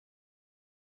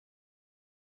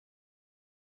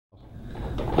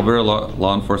Alberta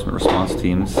law enforcement response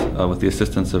teams, with the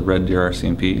assistance of Red Deer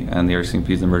RCMP and the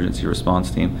RCMP's emergency response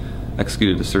team,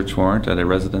 executed a search warrant at a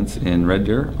residence in Red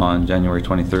Deer on January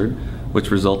 23rd,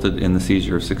 which resulted in the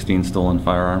seizure of 16 stolen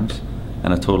firearms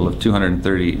and a total of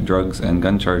 230 drugs and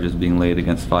gun charges being laid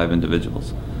against 5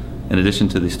 individuals. In addition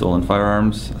to the stolen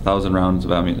firearms, 1,000 rounds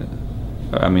of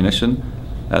ammunition,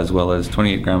 as well as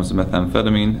 28 grams of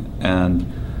methamphetamine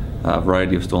and a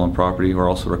variety of stolen property were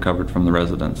also recovered from the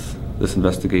residence. This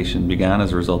investigation began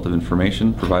as a result of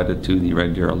information provided to the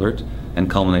Red Deer Alert and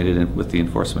culminated with the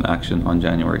enforcement action on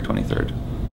January 23rd.